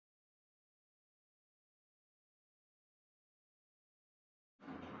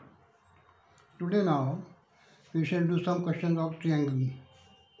Today now we shall do some questions of triangle.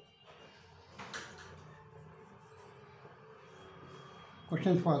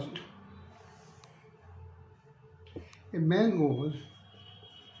 Question first. A man goes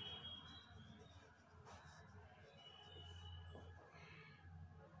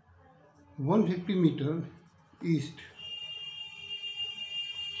 150 meters east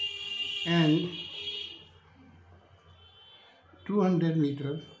and 200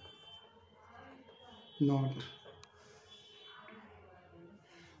 meters north.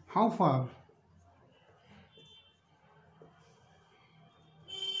 How far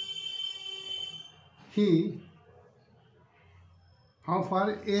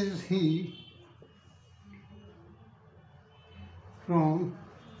is he from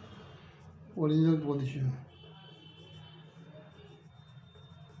original position?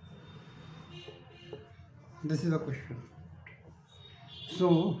 This is the question.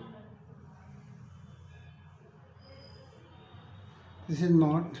 So this is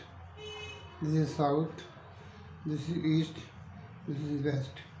north, this is south, this is east, this is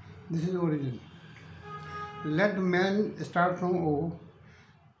west, this is origin. Let the man start from O,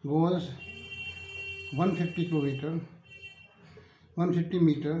 goes 150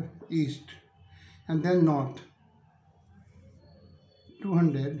 meter east, and then north,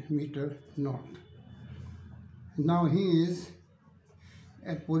 200 meter north. Now he is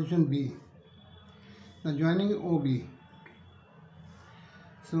at position B. Now joining OB.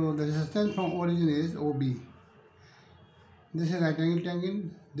 So the distance from origin is OB. This is right angle triangle,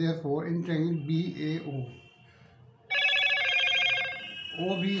 therefore in triangle BAO.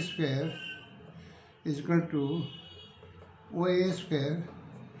 OB square is equal to OA square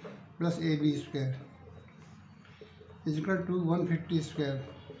plus AB square is equal to 150 square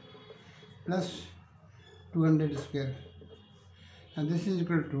plus 200 square, and this is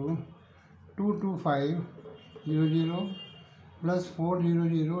equal to 22500 plus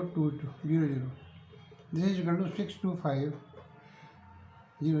 400,200. This is equal to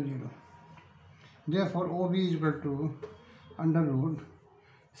 62500. Therefore OB is equal to under root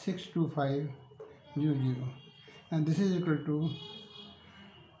 62500, and this is equal to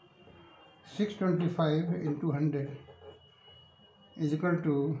 625 into 100 is equal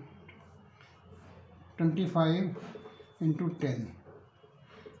to 25 into 10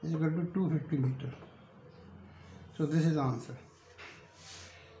 is equal to 250 meters. So this is the answer.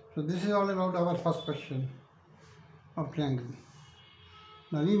 So this is all about our first question of triangle.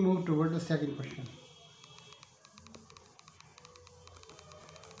 Now we move toward the second question.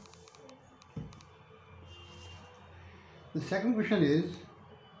 The second question is,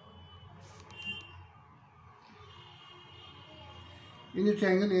 in the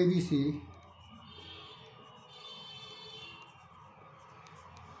triangle ABC,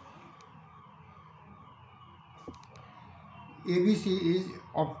 ABC is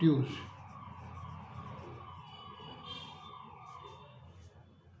obtuse.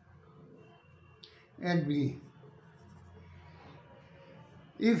 At B,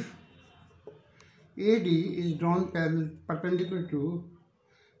 if AD is drawn perpendicular to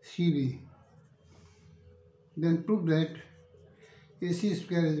CB, then prove that AC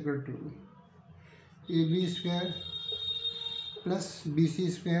square is equal to AB square plus BC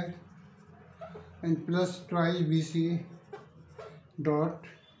square and plus twice BC dot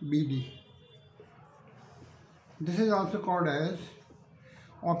BD. This is also called as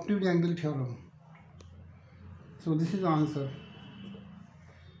obtuse angle theorem. So this is the answer.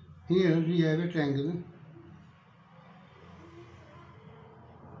 Here we have a triangle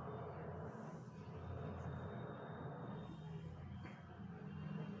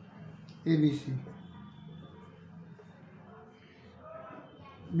ABC.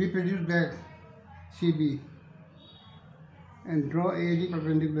 We produce back CB and draw AD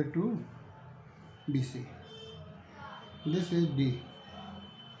perpendicular to BC. This is D.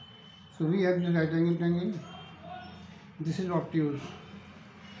 So we have the right angle triangle. This is obtuse.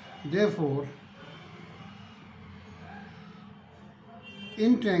 Therefore,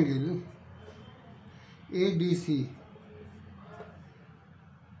 in triangle ADC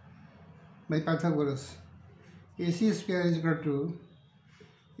by Pythagoras, AC square is equal to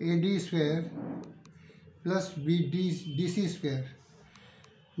AD square plus DC square.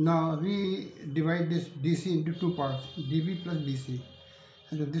 Now we divide this DC into two parts, DB plus BC.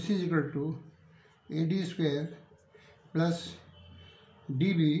 And so this is equal to AD square plus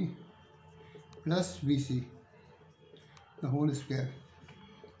DB plus BC, the whole square,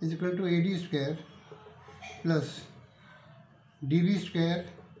 is equal to AD square plus DB square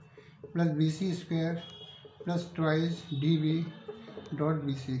plus BC square plus twice DB dot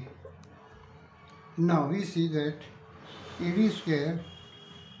BC. Now we see that AB square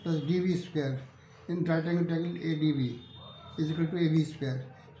plus DB square in triangle ADB is equal to AB square.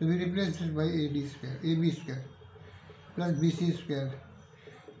 So we replace this by AB square plus BC square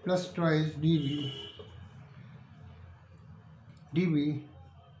plus twice DB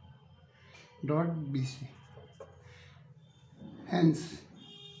dot BC. Hence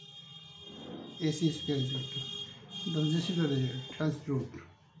AC square is equal to. This is the result, hence root.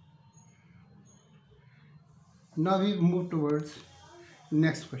 Now we move towards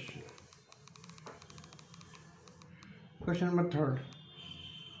next question. Question number 3rd.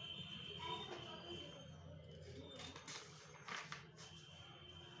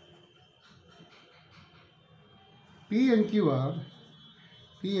 P and Q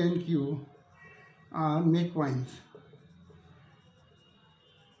are midpoints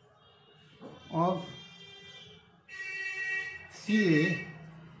of CA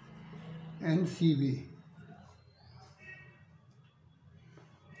and CB.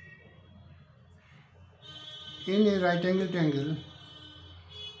 In a right angle triangle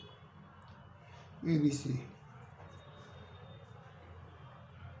ABC.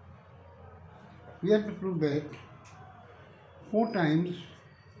 We have to prove that 4 times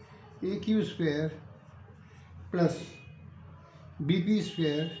AQ square plus BP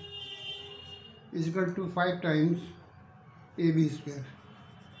square is equal to 5 times AB square.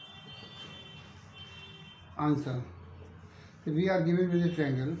 Answer. So we are given with a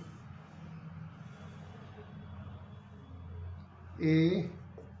triangle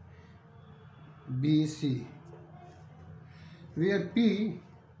ABC where P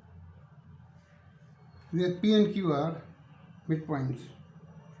and Q are midpoints.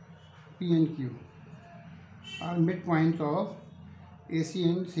 P and Q are midpoints of AC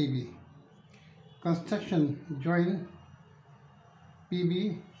and CB. Construction join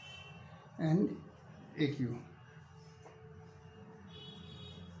PB and AQ.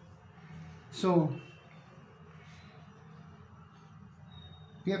 So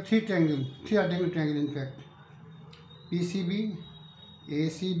we have three triangle triangle in fact, PCB,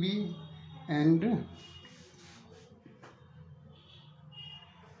 ACB and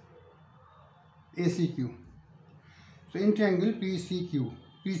ACQ. So in triangle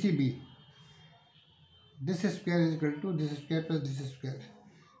PCB, this square is equal to this square plus this square.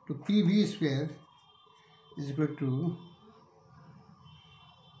 So PB square is equal to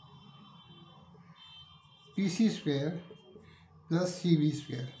PC square plus CB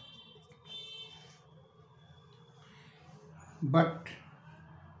square. But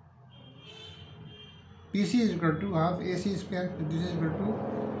PC is equal to half AC square. So this is equal to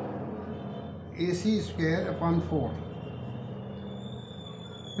AC square upon 4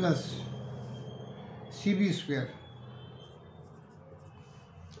 plus CB square.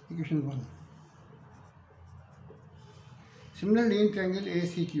 Equation 1. Similarly, in triangle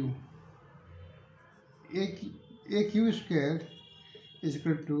ACQ, AQ square is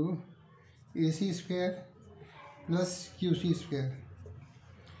equal to AC square plus QC square,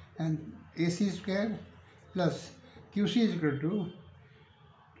 and AC square plus QC is equal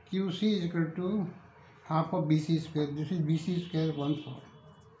to half of BC square. This is BC square upon 4.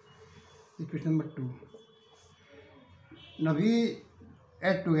 Equation number 2. Now we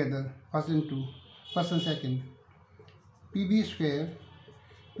add together first and second. PB square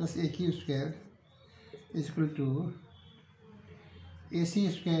plus AQ square is equal to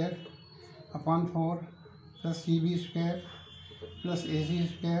AC square upon 4 plus CB square plus AC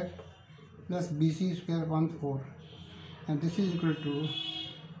square plus BC square upon 4, and this is equal to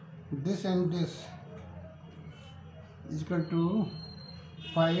this and this is equal to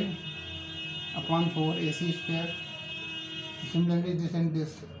 5 upon 4 AC square. Similarly, this and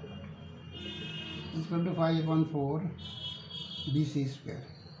this is equal to 5 upon 4 BC square.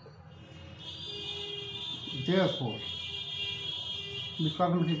 Therefore, we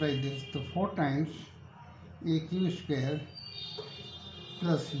can multiply this. So 4 times AQ square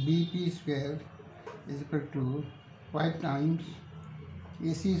plus BP square is equal to 5 times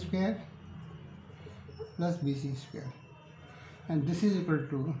AC square plus BC square, and this is equal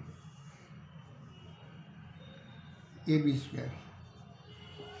to AB square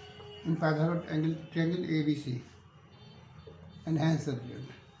in Pythagoras triangle ABC, and hence the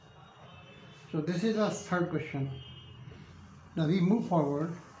result. So this is our third question. Now we move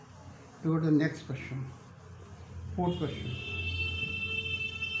forward toward the next question. Fourth question.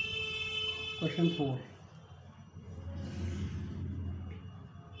 Question 4.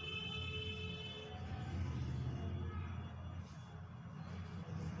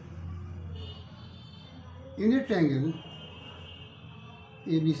 In a triangle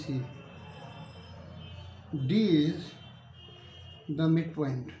ABC, D is the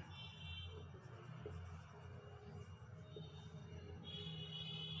midpoint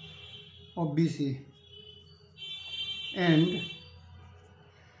of BC and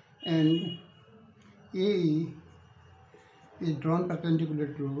AE is drawn perpendicular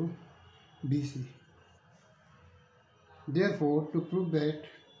to BC. Therefore, to prove that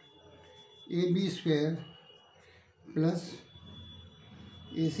AB square plus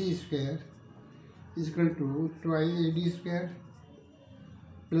AC square is equal to twice AD square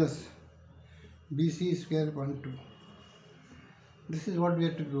plus BC square upon 2. This is what we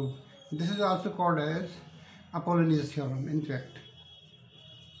have to prove. This is also called as Apollonius theorem. In fact,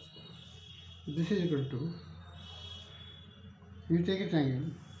 this is equal to, you take a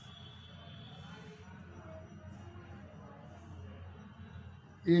triangle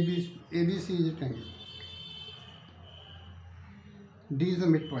ABC is a triangle. D is the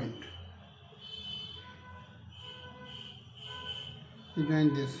midpoint.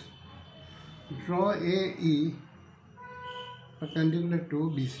 Behind this, draw AE perpendicular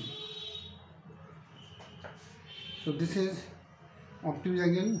to BC. So this is obtuse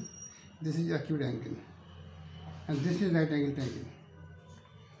angle, this is acute angle, and this is right angle triangle.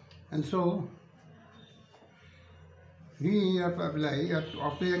 And so we have to apply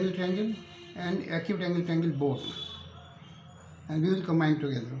obtuse angle triangle and acute angle triangle both, and we will combine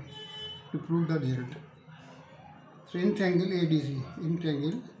together to prove the result. So in triangle ADC,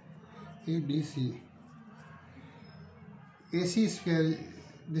 AC square,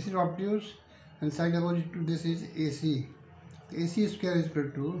 this is obtuse, and side opposite to this is AC. AC square is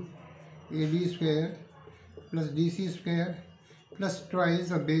equal to AD square plus DC square plus twice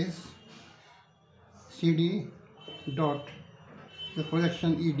the base CD dot the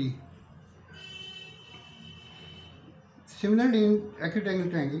projection ED. Similarly, in acute angle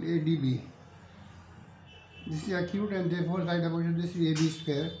triangle ADB, this is acute and therefore side opposite this is AB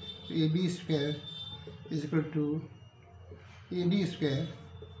square. So AB square is equal to AD square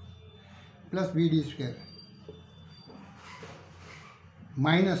plus BD square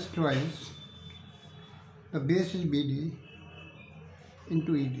minus twice the base is BD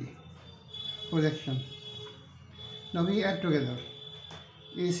into ED projection. Now we add together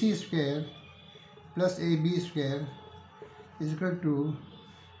AC square plus AB square is equal to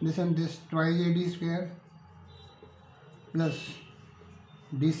this and this twice AD square plus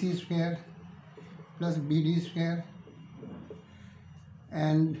DC square plus BD square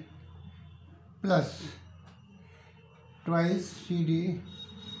and plus twice CD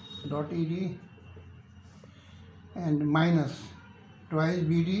dot ED and minus twice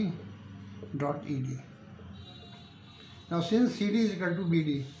BD dot ED. Now since CD is equal to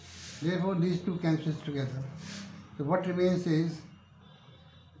BD, therefore these two cancels together. So what remains is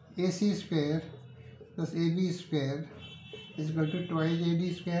AC square plus AB square is equal to twice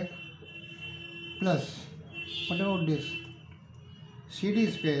AD square plus, what about this, CD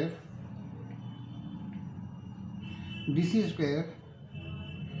square DC square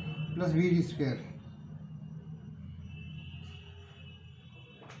plus BD square.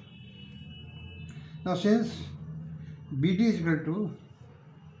 Now since BD is equal to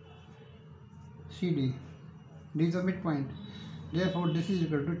CD, this is the midpoint, therefore this is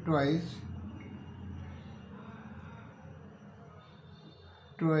equal to twice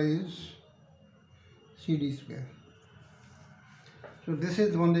CD square. So this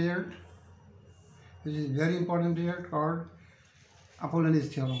is one result, which is very important result called Apollonius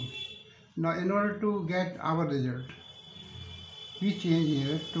theorem. Now in order to get our result, we change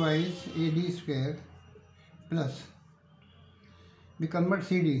here twice AD square plus, we convert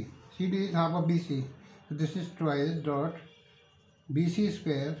CD is half of BC, so this is twice dot BC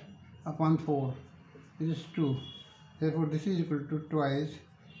square upon 4, this is 2, therefore this is equal to twice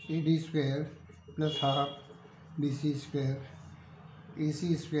AD square plus half BC square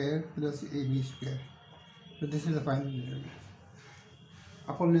AC square plus AB square. So this is the final result.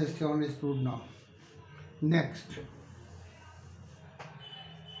 Apollonius theorem is proved now. Next,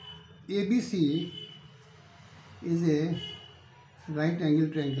 ABC is a right angle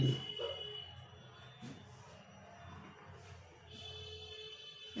triangle.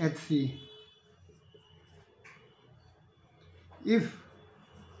 HC. If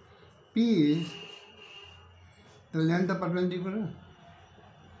P is the length of perpendicular,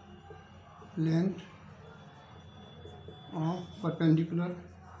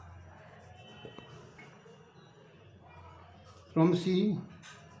 from C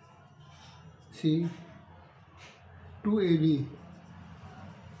to AB,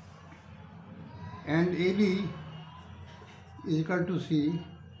 and AB is equal to C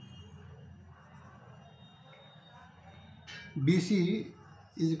BC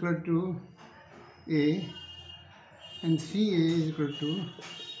is equal to A and CA is equal to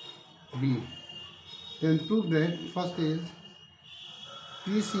B. Then prove that first is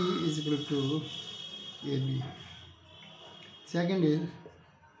PC is equal to AB. Second is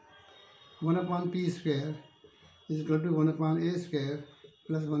 1 upon P square is equal to 1 upon A square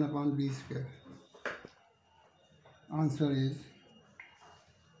plus 1 upon B square. Answer is,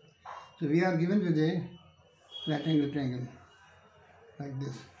 so we are given with a rectangle triangle like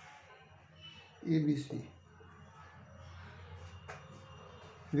this, ABC,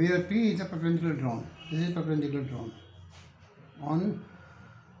 where P is a perpendicular drawn. This is perpendicular drawn on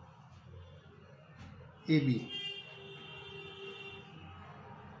AB.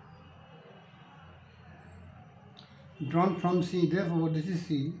 Drawn from C, therefore this is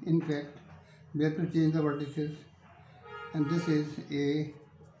C. In fact, we have to change the vertices, and this is A,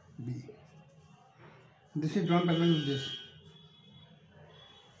 B. This is drawn parallel with this.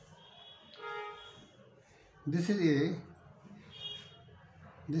 This is A,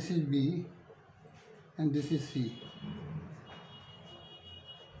 this is B, and this is C.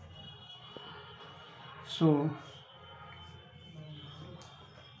 So,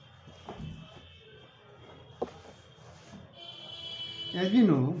 as we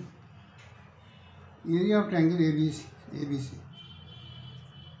know, area of triangle ABC,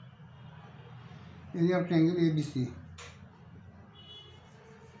 area of triangle ABC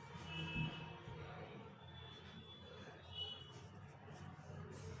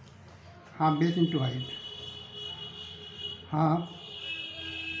half base into height, half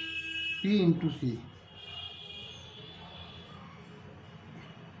P into C.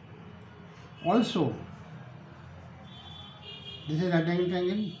 Also, this is rectangle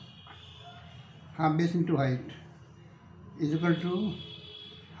triangle, half base into height is equal to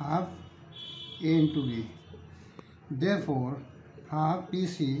half A into B. Therefore, half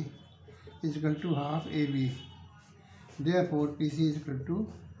PC is equal to half AB. Therefore, PC is equal to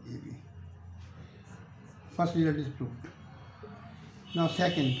AB. First result is proved. Now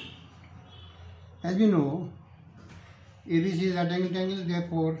second, as we know, ABC is a rectangle triangle,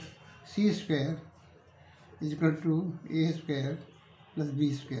 therefore C square is equal to A square plus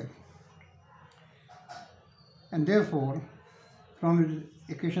B square. And therefore, from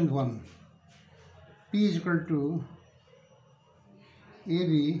equation 1, P is equal to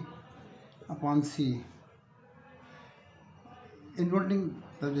AB upon C. Inverting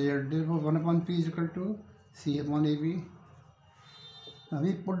the result, therefore 1 upon P is equal to C upon AB. Now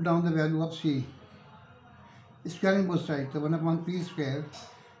we put down the value of C, squaring both sides. So 1 upon P square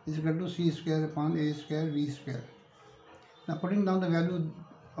is equal to C square upon A square B square. Now putting down the value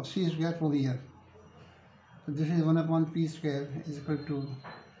of C square from here. So this is 1 upon P square is equal to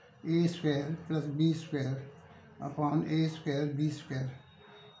A square plus B square upon A square B square.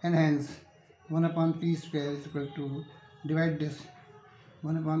 And hence 1 upon P square is equal to, divide this,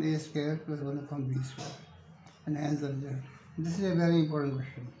 1 upon A square plus 1 upon B square. And hence the result. This is a very important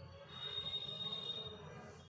question.